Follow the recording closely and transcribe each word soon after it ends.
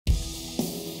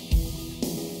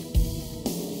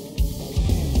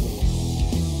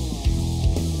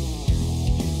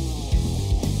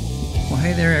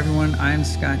everyone. I'm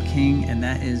Scott King, and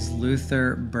that is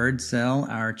Luther Birdsell,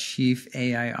 our Chief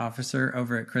AI Officer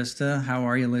over at Krista. How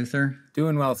are you, Luther?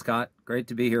 Doing well, Scott. Great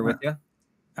to be here with you.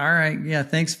 All right. Yeah,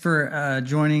 thanks for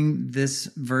joining this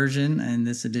version and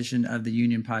this edition of the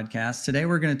Union Podcast. Today,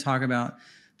 we're going to talk about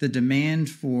the demand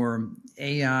for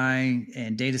AI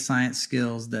and data science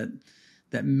skills that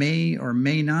may or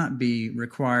may not be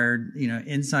required,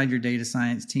 inside your data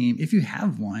science team. If you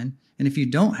have one, and if you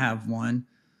don't have one,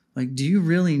 do you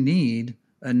really need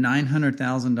a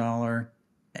 $900,000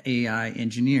 AI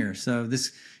engineer? So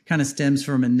this kind of stems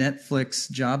from a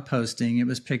Netflix job posting. It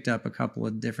was picked up a couple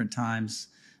of different times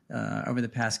over the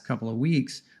past couple of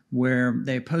weeks, where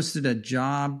they posted a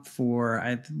job for,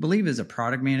 I believe, as a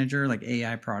product manager, like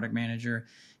AI product manager.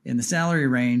 In the salary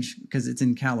range, because it's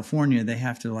in California, they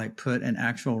have to put an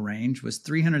actual range, was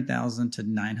 $300,000 to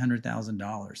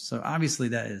 $900,000. So obviously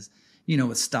that is,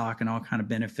 with stock and all kind of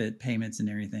benefit payments and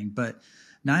everything. But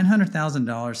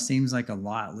 $900,000 seems like a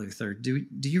lot, Luther. Do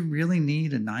you really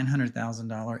need a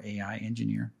 $900,000 AI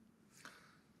engineer?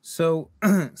 So,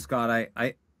 Scott,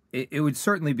 it would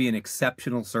certainly be an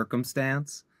exceptional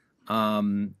circumstance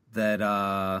that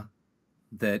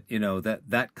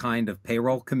kind of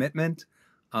payroll commitment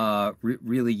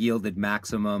really yielded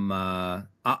maximum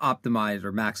optimized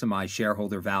or maximized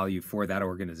shareholder value for that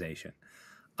organization.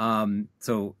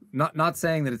 So not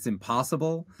saying that it's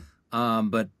impossible,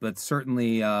 but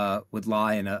certainly would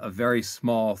lie in a very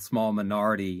small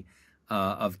minority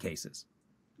of cases.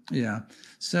 Yeah.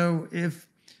 So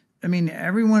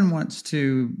everyone wants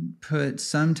to put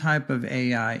some type of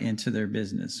AI into their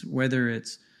business, whether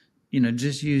it's,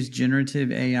 just use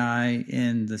generative AI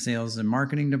in the sales and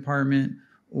marketing department,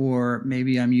 or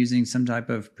maybe I'm using some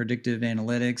type of predictive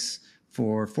analytics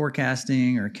for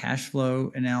forecasting or cash flow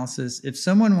analysis. If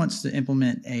someone wants to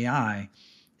implement AI,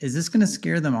 is this going to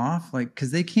scare them off?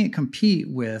 Because they can't compete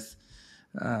with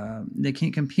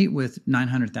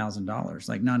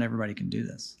 $900,000. Not everybody can do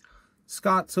this.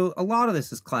 Scott, so a lot of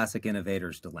this is classic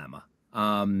innovator's dilemma.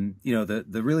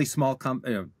 The really small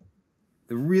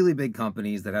the really big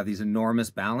companies that have these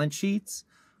enormous balance sheets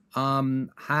have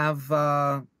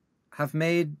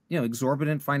made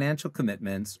exorbitant financial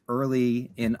commitments early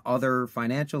in other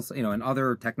financial in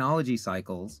other technology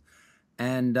cycles,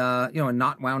 and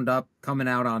not wound up coming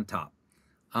out on top.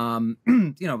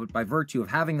 But by virtue of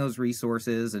having those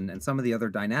resources and some of the other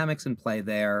dynamics in play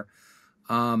there,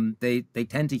 they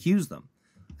tend to use them.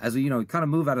 As we kind of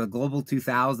move out of the global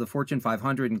 2000, the Fortune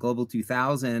 500 and global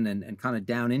 2000, and kind of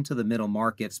down into the middle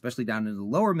market, especially down into the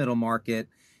lower middle market,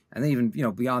 and then even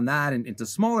beyond that and into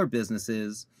smaller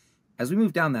businesses. As we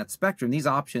move down that spectrum, these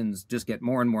options just get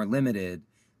more and more limited,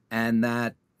 and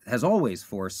that has always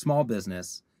forced small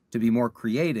business to be more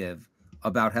creative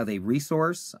about how they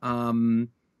resource kind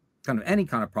of any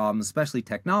kind of problem, especially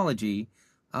technology.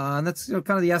 And that's kind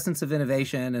of the essence of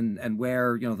innovation, and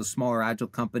where the smaller agile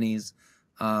companies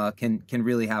can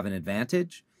really have an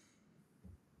advantage.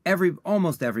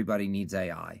 Almost everybody needs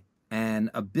AI,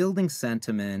 and a building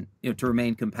sentiment to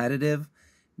remain competitive.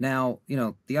 Now,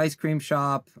 the ice cream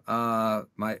shop,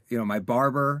 my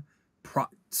barber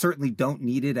certainly don't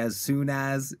need it as soon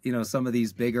as, some of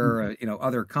these bigger,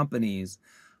 other companies.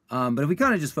 But if we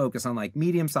kind of just focus on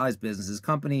medium-sized businesses,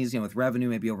 companies, with revenue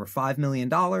maybe over $5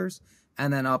 million,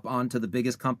 and then up onto the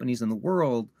biggest companies in the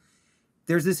world,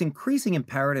 there's this increasing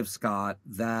imperative, Scott,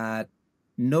 that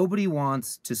nobody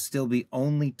wants to still be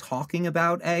only talking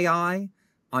about AI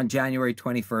on January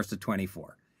 21st of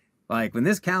 24. When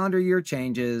this calendar year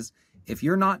changes, if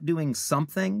you're not doing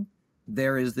something,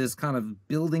 there is this kind of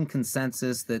building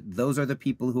consensus that those are the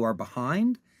people who are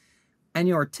behind. And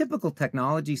your typical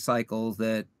technology cycles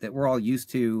that we're all used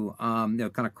to,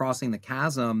 kind of crossing the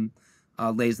chasm,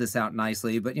 lays this out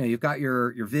nicely. But you've got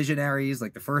your visionaries,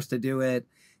 the first to do it.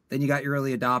 Then you got your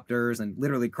early adopters, and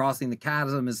literally crossing the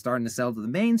chasm is starting to sell to the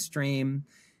mainstream.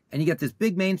 And you get this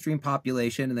big mainstream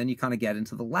population, and then you kind of get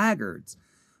into the laggards.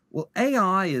 Well,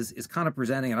 AI is kind of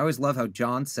presenting, and I always love how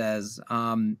John says,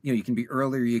 you can be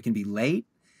early or you can be late.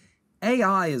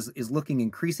 AI is looking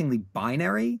increasingly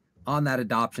binary on that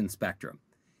adoption spectrum.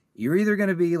 You're either going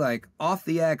to be off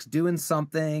the X doing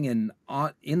something and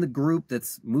in the group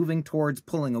that's moving towards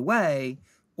pulling away,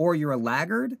 or you're a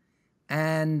laggard.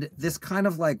 And this kind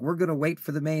of we're going to wait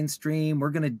for the mainstream,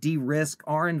 we're going to de-risk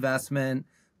our investment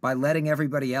by letting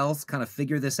everybody else kind of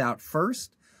figure this out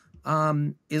first,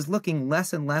 is looking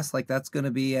less and less like that's going to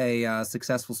be a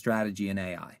successful strategy in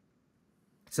AI.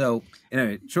 So,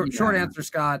 short answer,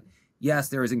 Scott, yes,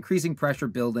 there is increasing pressure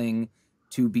building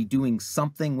to be doing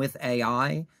something with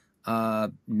AI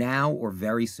now or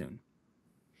very soon.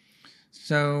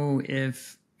 So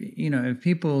if if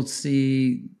people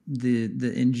see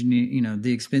the engineer,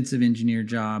 the expensive engineer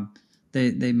job,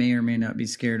 they may or may not be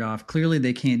scared off. Clearly,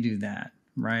 they can't do that,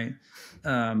 right?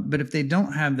 But if they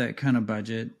don't have that kind of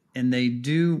budget and they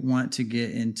do want to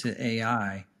get into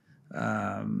AI,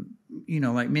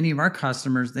 like many of our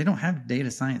customers, they don't have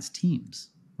data science teams,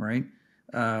 right?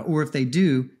 Or if they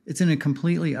do, it's in a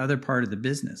completely other part of the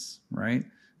business, right?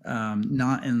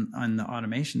 Not on the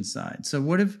automation side. So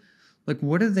what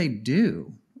do they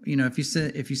do?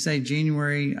 If you say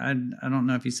January, I don't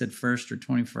know if you said 1st or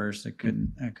 21st.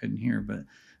 I couldn't hear, but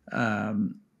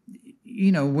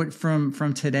what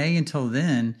from today until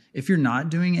then, if you're not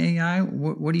doing AI,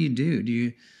 what do you do? Do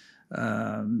you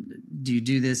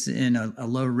do this in a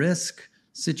low risk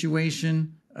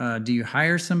situation? Do you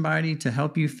hire somebody to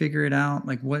help you figure it out?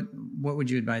 Like what would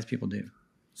you advise people do?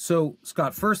 So,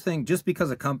 Scott, first thing, just because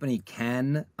a company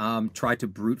can try to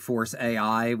brute force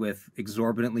AI with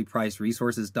exorbitantly priced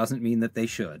resources doesn't mean that they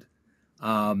should.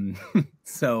 That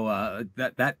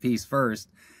piece first.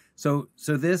 So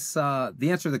this the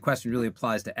answer to the question really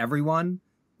applies to everyone,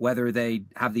 whether they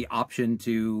have the option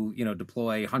to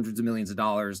deploy hundreds of millions of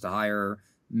dollars to hire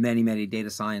many data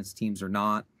science teams or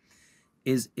not,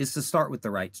 is to start with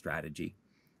the right strategy.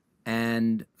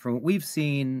 And from what we've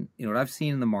seen, what I've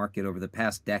seen in the market over the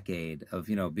past decade of,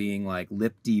 being like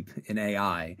lip deep in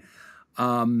AI,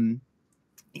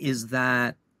 is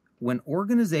that when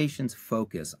organizations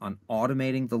focus on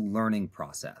automating the learning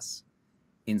process,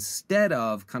 instead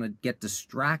of kind of get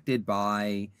distracted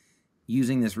by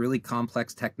using this really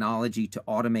complex technology to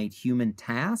automate human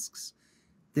tasks,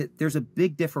 that there's a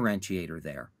big differentiator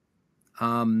there.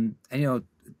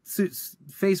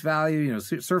 Face value,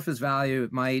 surface value,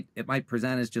 it might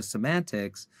present as just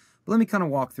semantics, but let me kind of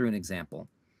walk through an example.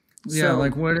 Yeah,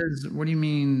 what do you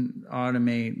mean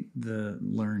automate the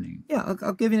learning? Yeah,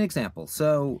 I'll give you an example.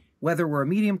 So whether we're a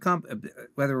medium company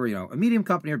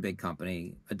or big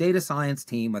company, a data science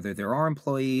team, whether they're our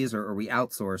employees or we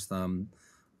outsource them,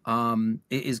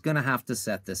 is going to have to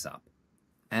set this up.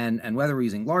 And whether we're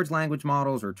using large language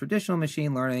models or traditional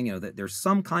machine learning, that there's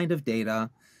some kind of data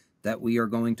that we are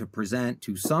going to present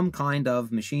to some kind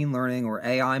of machine learning or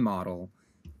AI model.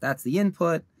 That's the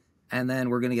input, and then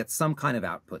we're going to get some kind of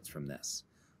outputs from this.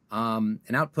 An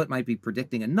output might be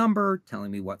predicting a number,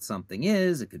 telling me what something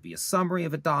is. It could be a summary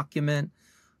of a document,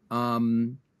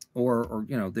 or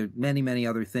there are many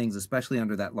other things, especially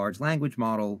under that large language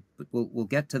model, but we'll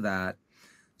get to that.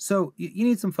 So you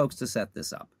need some folks to set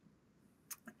this up.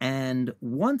 And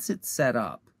once it's set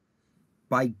up,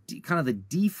 by kind of the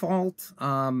default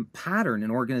pattern in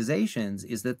organizations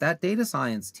is that data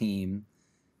science team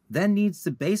then needs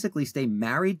to basically stay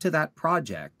married to that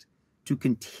project to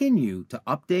continue to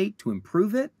update, to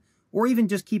improve it, or even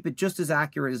just keep it just as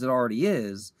accurate as it already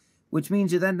is, which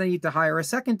means you then need to hire a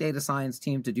second data science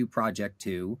team to do project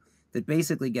 2 that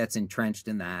basically gets entrenched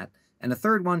in that, and a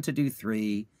third one to do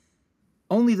 3.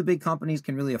 Only the big companies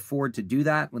can really afford to do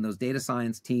that when those data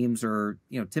science teams are,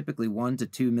 typically 1 to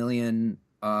 2 million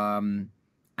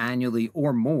annually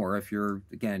or more if you're,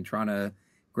 again, trying to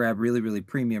grab really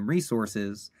premium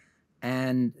resources.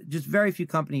 And just very few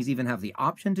companies even have the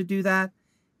option to do that.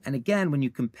 And again, when you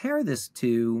compare this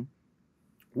to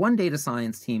one data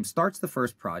science team starts the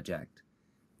first project,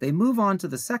 they move on to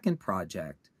the second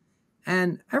project,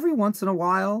 and every once in a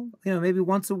while, maybe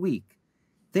once a week,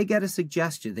 they get a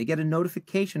suggestion, they get a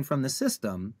notification from the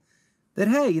system that,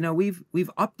 hey,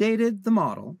 we've updated the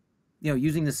model,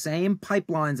 using the same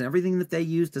pipelines and everything that they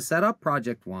use to set up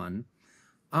project 1.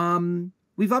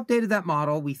 We've updated that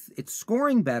model. It's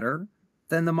scoring better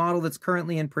than the model that's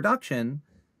currently in production.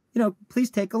 Please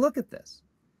take a look at this.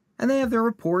 And they have their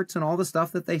reports and all the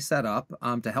stuff that they set up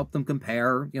to help them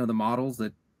compare, the models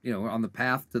that, on the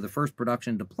path to the first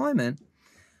production deployment.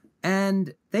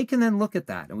 And they can then look at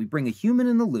that, and we bring a human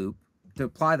in the loop to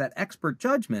apply that expert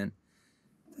judgment.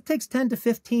 It takes 10 to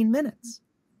 15 minutes.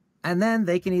 And then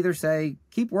they can either say,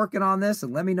 keep working on this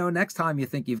and let me know next time you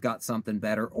think you've got something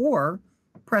better, or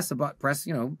press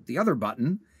the other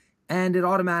button, and it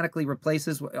automatically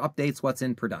updates what's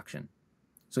in production.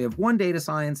 So you have one data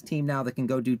science team now that can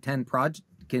go do 10 projects,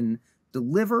 can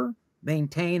deliver,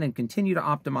 maintain, and continue to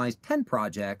optimize 10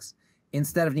 projects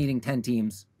instead of needing 10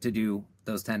 teams to do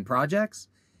those 10 projects.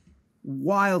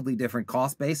 Wildly different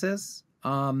cost basis.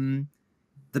 The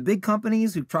big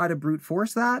companies who try to brute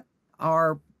force that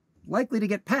are likely to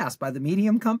get passed by the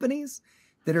medium companies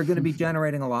that are going to be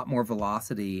generating a lot more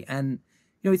velocity. And,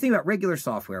 you think about regular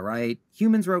software, right?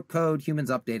 Humans wrote code, humans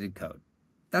updated code.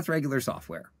 That's regular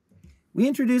software. We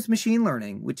introduced machine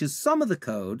learning, which is some of the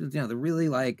code, the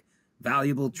really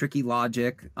valuable, tricky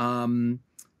logic. And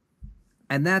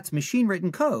And that's machine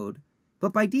written code,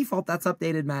 but by default, that's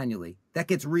updated manually. That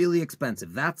gets really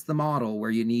expensive. That's the model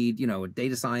where you need, a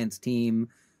data science team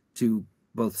to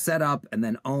both set up and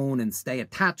then own and stay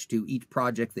attached to each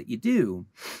project that you do.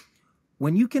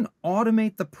 When you can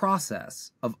automate the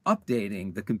process of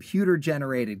updating the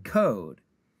computer-generated code,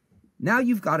 now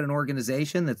you've got an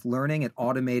organization that's learning at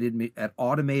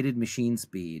automated machine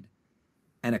speed,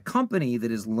 and a company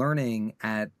that is learning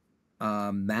at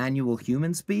manual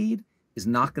human speed is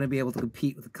not going to be able to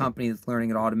compete with a company that's learning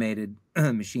at automated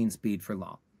machine speed for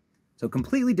long. So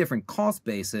completely different cost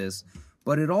basis,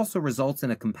 but it also results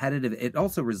in it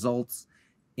also results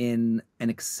in an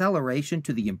acceleration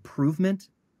to the improvement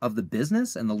of the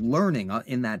business and the learning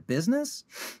in that business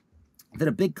that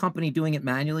a big company doing it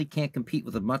manually can't compete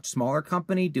with a much smaller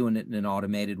company doing it in an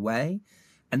automated way.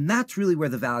 And that's really where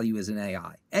the value is in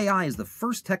AI. AI is the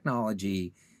first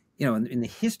technology, in the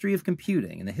history of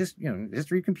computing,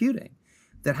 history of computing,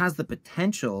 that has the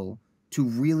potential to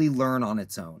really learn on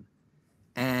its own.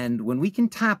 And when we can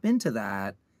tap into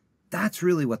that, that's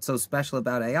really what's so special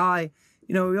about AI.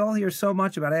 We all hear so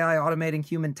much about AI automating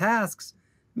human tasks.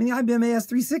 I mean, the IBM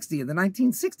AS360 in the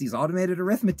 1960s, automated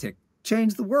arithmetic,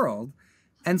 changed the world.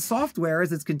 And software,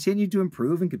 as it's continued to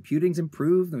improve and computing's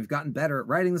improved, and we've gotten better at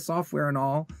writing the software and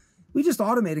all, we just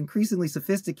automate increasingly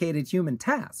sophisticated human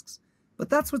tasks. But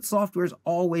that's what software's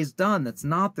always done. That's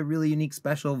not the really unique,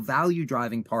 special,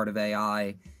 value-driving part of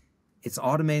AI. It's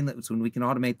automating. It's when we can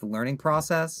automate the learning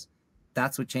process.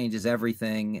 That's what changes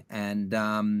everything.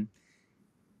 And,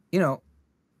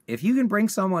 if you can bring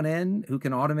someone in who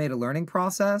can automate a learning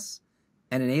process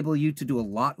and enable you to do a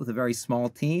lot with a very small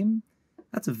team,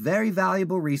 that's a very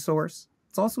valuable resource.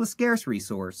 It's also a scarce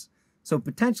resource. So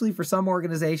potentially for some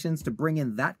organizations to bring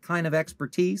in that kind of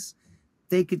expertise,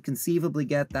 they could conceivably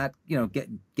get that,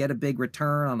 get a big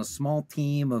return on a small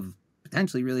team of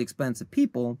potentially really expensive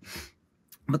people.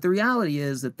 But the reality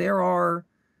is that there are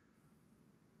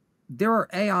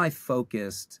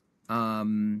AI-focused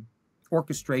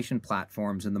orchestration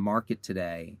platforms in the market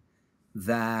today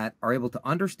that are able to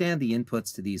understand the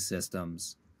inputs to these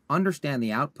systems, understand the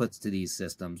outputs to these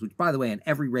systems, which, by the way, in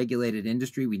every regulated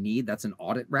industry we need, that's an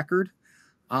audit record,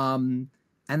 and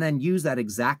then use that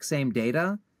exact same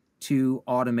data to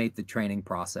automate the training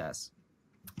process,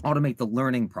 automate the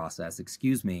learning process,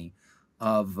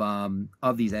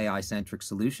 of these AI-centric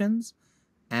solutions.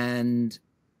 And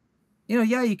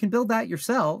you can build that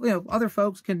yourself. Other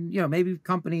folks can, maybe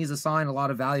companies assign a lot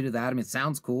of value to that. I mean, it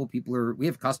sounds cool. We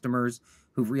have customers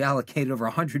who've reallocated over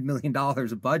 $100 million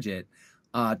of budget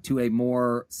to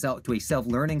a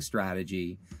self-learning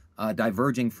strategy,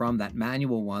 diverging from that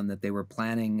manual one that they were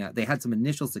planning. They had some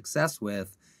initial success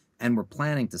with and were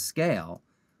planning to scale.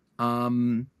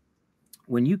 When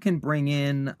you can bring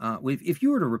in, if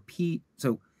you were to repeat,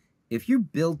 so if you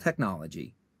build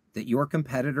technology that your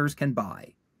competitors can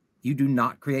buy, you do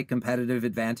not create competitive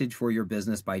advantage for your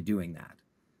business by doing that.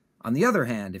 On the other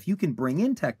hand, if you can bring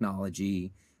in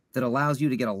technology that allows you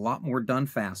to get a lot more done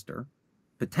faster,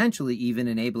 potentially even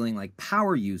enabling like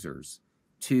power users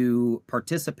to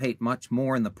participate much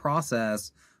more in the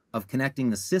process of connecting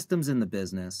the systems in the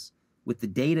business with the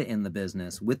data in the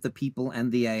business, with the people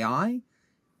and the AI,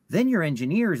 then your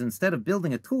engineers, instead of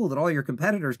building a tool that all your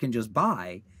competitors can just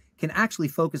buy, can actually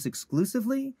focus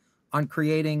exclusively on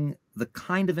creating the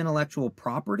kind of intellectual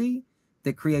property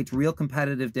that creates real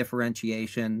competitive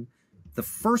differentiation. The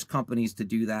first companies to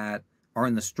do that are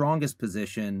in the strongest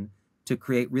position to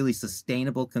create really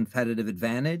sustainable competitive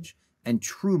advantage and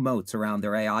true moats around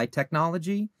their AI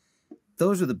technology.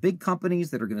 Those are the big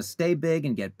companies that are going to stay big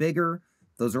and get bigger.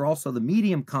 Those are also the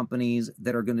medium companies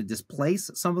that are going to displace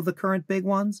some of the current big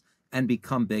ones and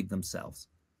become big themselves.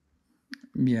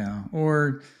 Yeah.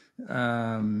 Or,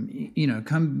 become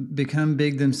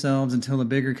big themselves until a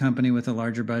bigger company with a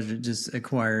larger budget just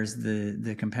acquires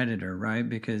the competitor, right?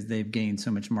 Because they've gained so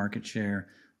much market share,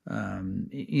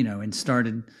 and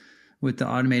started with the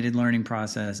automated learning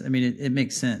process. I mean, it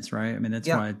makes sense, right? I mean, that's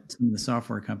why some of the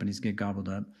software companies get gobbled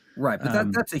up. Right,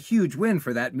 but that's a huge win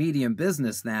for that medium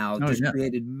business now.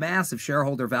 Created massive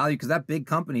shareholder value because that big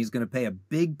company is going to pay a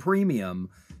big premium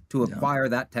to acquire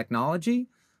that technology.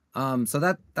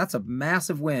 So that's a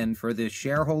massive win for the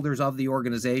shareholders of the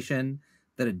organization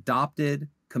that adopted,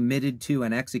 committed to,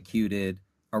 and executed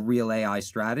a real AI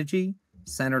strategy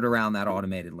centered around that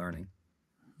automated learning.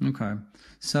 Okay.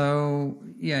 So,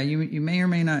 you may or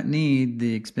may not need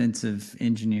the expensive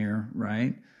engineer,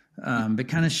 right? But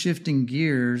kind of shifting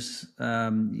gears,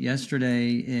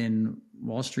 yesterday in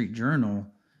Wall Street Journal,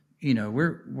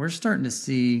 we're starting to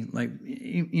see, like,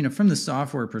 from the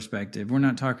software perspective, we're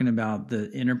not talking about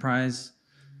the enterprise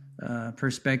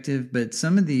perspective, but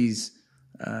some of these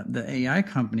the AI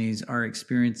companies are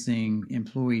experiencing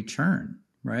employee churn,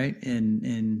 right?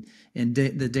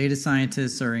 The data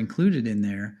scientists are included in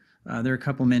there. There are a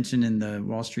couple mentioned in the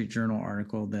Wall Street Journal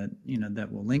article that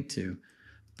that we'll link to.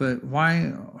 But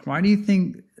why do you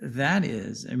think that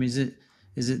is? I mean, is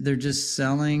it they're just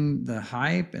selling the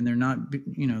hype and they're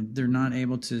not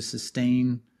able to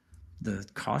sustain the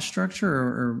cost structure,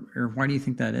 or why do you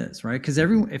think that is, right? Because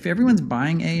if everyone's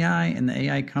buying AI and the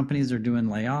AI companies are doing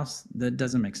layoffs, that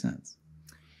doesn't make sense.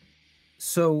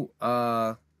 So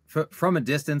from a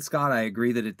distance, Scott, I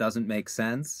agree that it doesn't make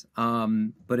sense.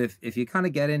 But if you kind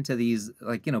of get into these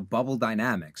bubble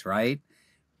dynamics, right?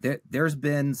 There's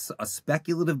been a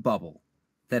speculative bubble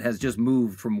that has just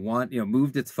moved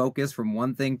moved its focus from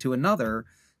one thing to another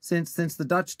since the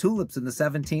Dutch tulips in the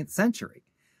 17th century.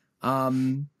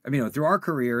 Through our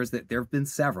careers, that there have been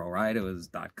several, right? It was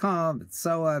 .com, it's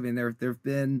SOA. I mean, there've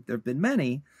been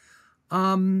many.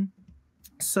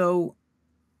 So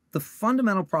the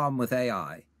fundamental problem with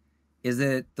AI is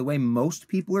that the way most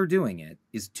people are doing it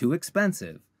is too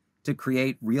expensive to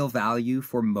create real value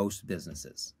for most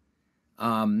businesses.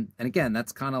 And again,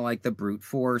 that's kind of like the brute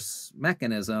force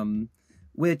mechanism,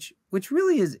 which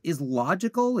really is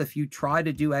logical if you try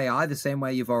to do AI the same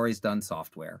way you've always done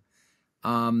software.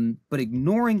 But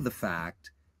ignoring the fact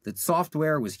that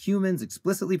software was humans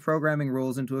explicitly programming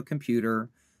rules into a computer,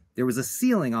 there was a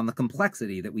ceiling on the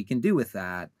complexity that we can do with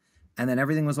that. And then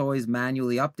everything was always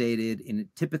manually updated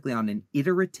typically on an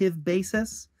iterative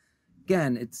basis.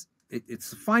 Again, it's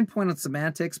a fine point on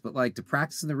semantics, but like to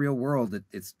practice in the real world,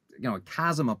 it's a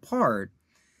chasm apart.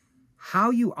 How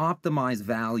you optimize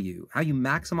value, how you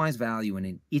maximize value in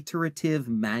an iterative,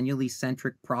 manually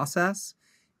centric process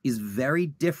is very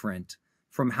different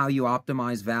from how you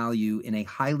optimize value in a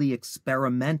highly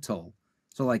experimental.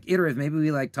 So like iterative, maybe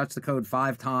we touch the code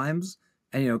 5 times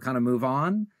and kind of move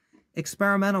on.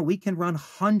 Experimental, we can run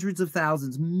hundreds of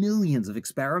thousands, millions of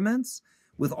experiments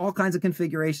with all kinds of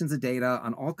configurations of data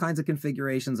on all kinds of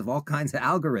configurations of all kinds of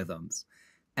algorithms.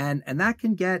 And that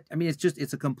can get,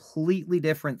 it's a completely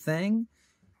different thing.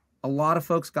 A lot of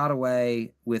folks got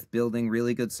away with building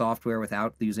really good software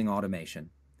without using automation.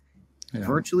 Yeah.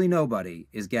 Virtually nobody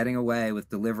is getting away with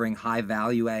delivering high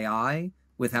value AI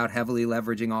without heavily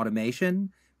leveraging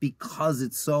automation, because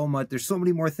it's so much, there's so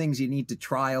many more things you need to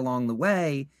try along the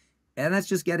way. And that's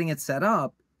just getting it set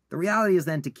up. The reality is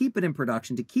then to keep it in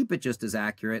production, to keep it just as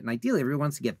accurate, and ideally everyone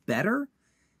wants to get better.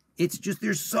 It's just,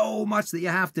 there's so much that you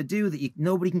have to do that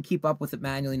nobody can keep up with it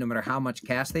manually, no matter how much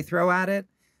cash they throw at it,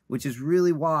 which is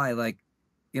really why,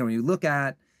 when you look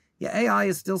at, AI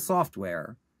is still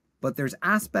software, but there's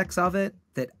aspects of it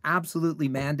that absolutely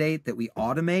mandate that we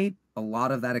automate a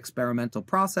lot of that experimental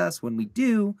process. When we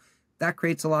do, that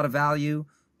creates a lot of value,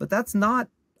 but that's not,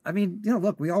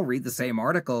 look, we all read the same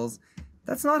articles.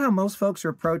 That's not how most folks are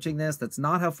approaching this. That's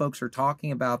not how folks are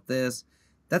talking about this.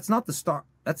 That's not the start.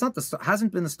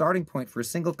 Hasn't been the starting point for a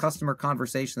single customer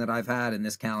conversation that I've had in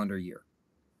this calendar year.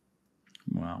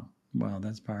 Wow,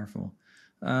 that's powerful.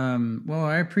 Well,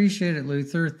 I appreciate it,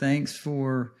 Luther. Thanks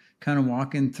for kind of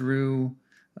walking through,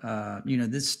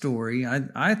 this story.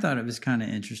 I thought it was kind of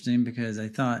interesting because I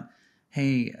thought,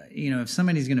 hey, if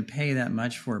somebody's going to pay that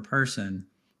much for a person,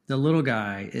 the little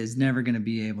guy is never going to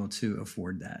be able to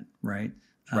afford that, right?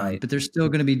 Right. But they're still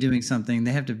going to be doing something.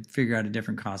 They have to figure out a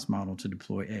different cost model to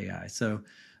deploy AI. So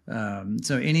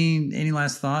any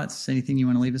last thoughts? Anything you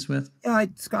want to leave us with? Yeah,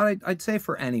 Scott, I'd say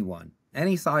for anyone,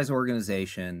 any size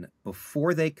organization,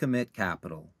 before they commit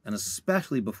capital, and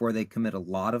especially before they commit a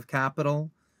lot of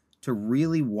capital, to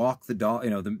really walk the dog,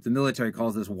 the military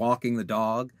calls this walking the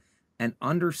dog, and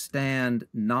understand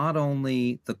not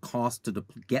only the cost to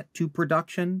get to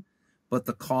production, but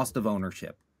the cost of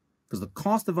ownership. Because the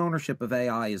cost of ownership of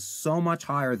AI is so much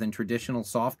higher than traditional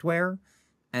software,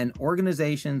 and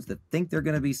organizations that think they're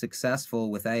going to be successful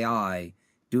with AI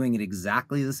doing it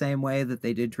exactly the same way that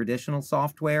they did traditional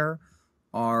software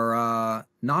are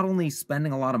not only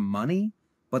spending a lot of money,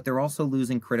 but they're also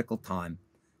losing critical time.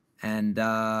 And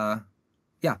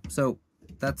so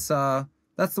that's the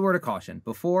word of caution.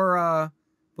 Before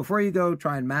you go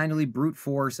try and manually brute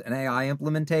force an AI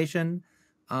implementation,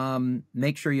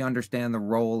 make sure you understand the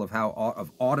role of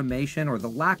of automation, or the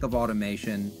lack of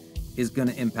automation, is going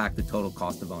to impact the total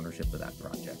cost of ownership of that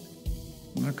project.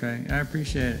 Okay, I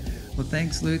appreciate it. Well,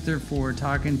 thanks, Luther, for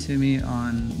talking to me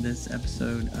on this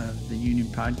episode of the Union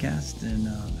Podcast, and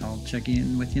I'll check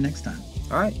in with you next time.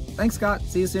 All right. Thanks, Scott.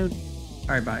 See you soon.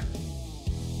 All right, bye.